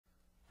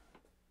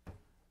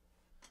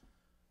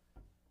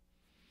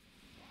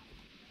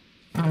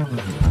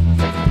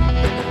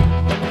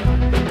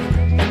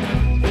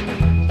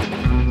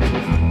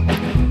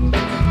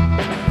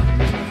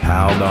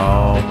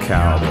Haldol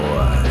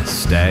Cowboy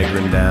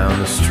staggering down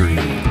the street.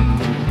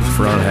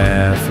 Front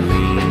half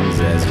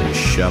leans as he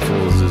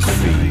shuffles his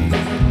feet.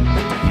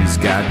 He's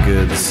got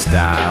good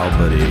style,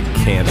 but he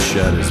can't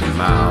shut his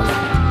mouth.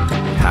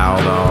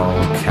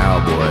 Haldol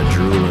Cowboy,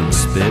 drooling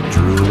spit,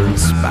 drooling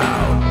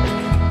spout.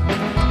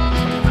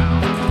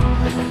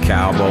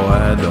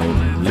 Cowboy,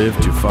 don't live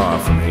too far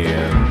from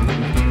here.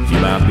 You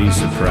might be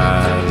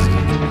surprised,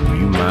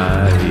 you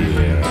might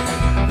hear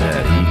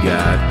that he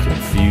got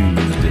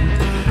confused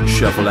and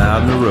shuffled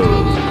out in the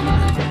road.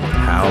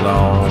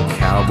 Haldol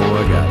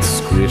Cowboy got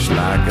squished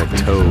like a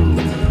toad.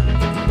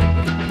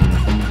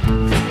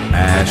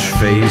 Ash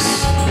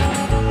face,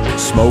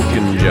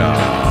 smoking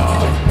jaw,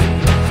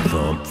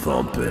 thump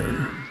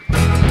thumping.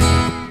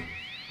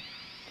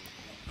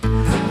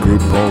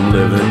 Group home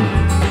living,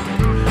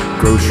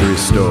 grocery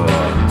store.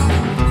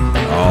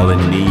 All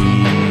it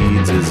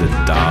needs is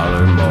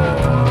 $1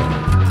 more.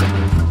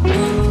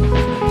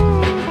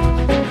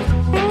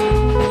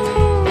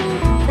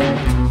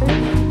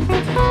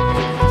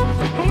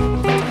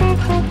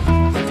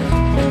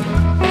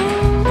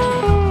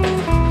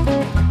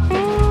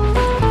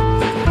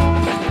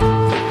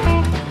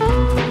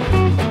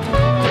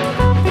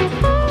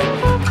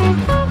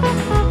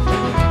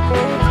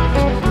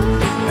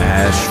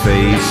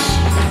 Face,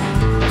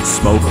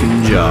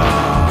 smoking jaw,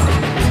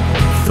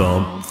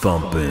 thump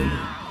thumping.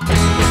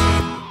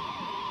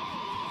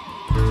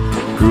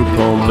 Group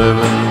home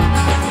living,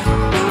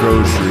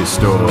 grocery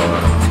store.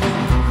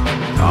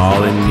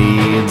 All it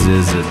needs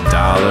is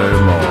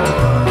 $1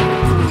 more.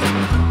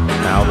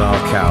 Haldol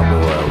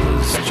Cowboy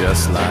was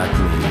just like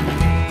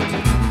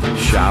me,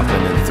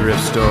 shopping in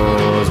thrift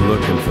stores,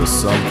 looking for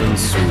something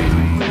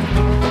sweet.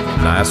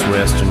 Nice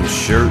western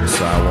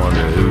shirts, I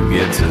wonder who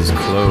gets his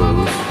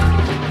clothes.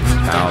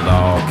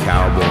 Haldol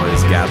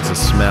Cowboy's got to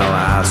smell,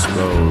 I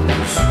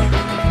suppose.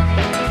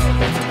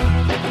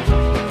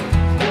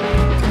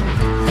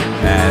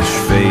 Ash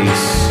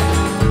face,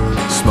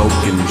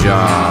 smoking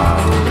jaw,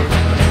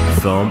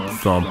 thump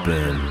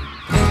thumping.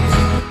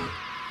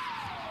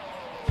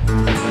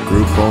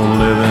 Group home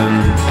living,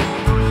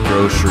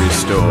 grocery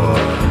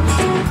store.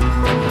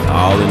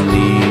 All it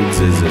needs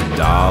is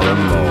 $1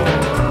 more.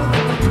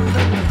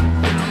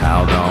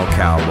 Haldol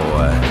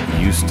Cowboy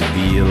used to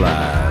be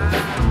alive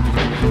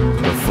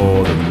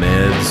before the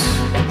meds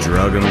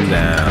drug him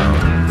down.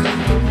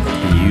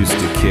 He used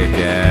to kick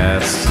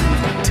ass,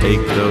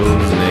 take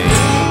those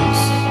names.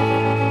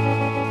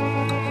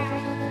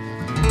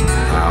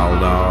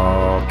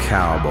 Haldol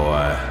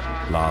Cowboy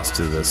lost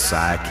to the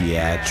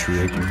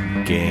psychiatric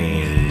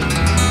game.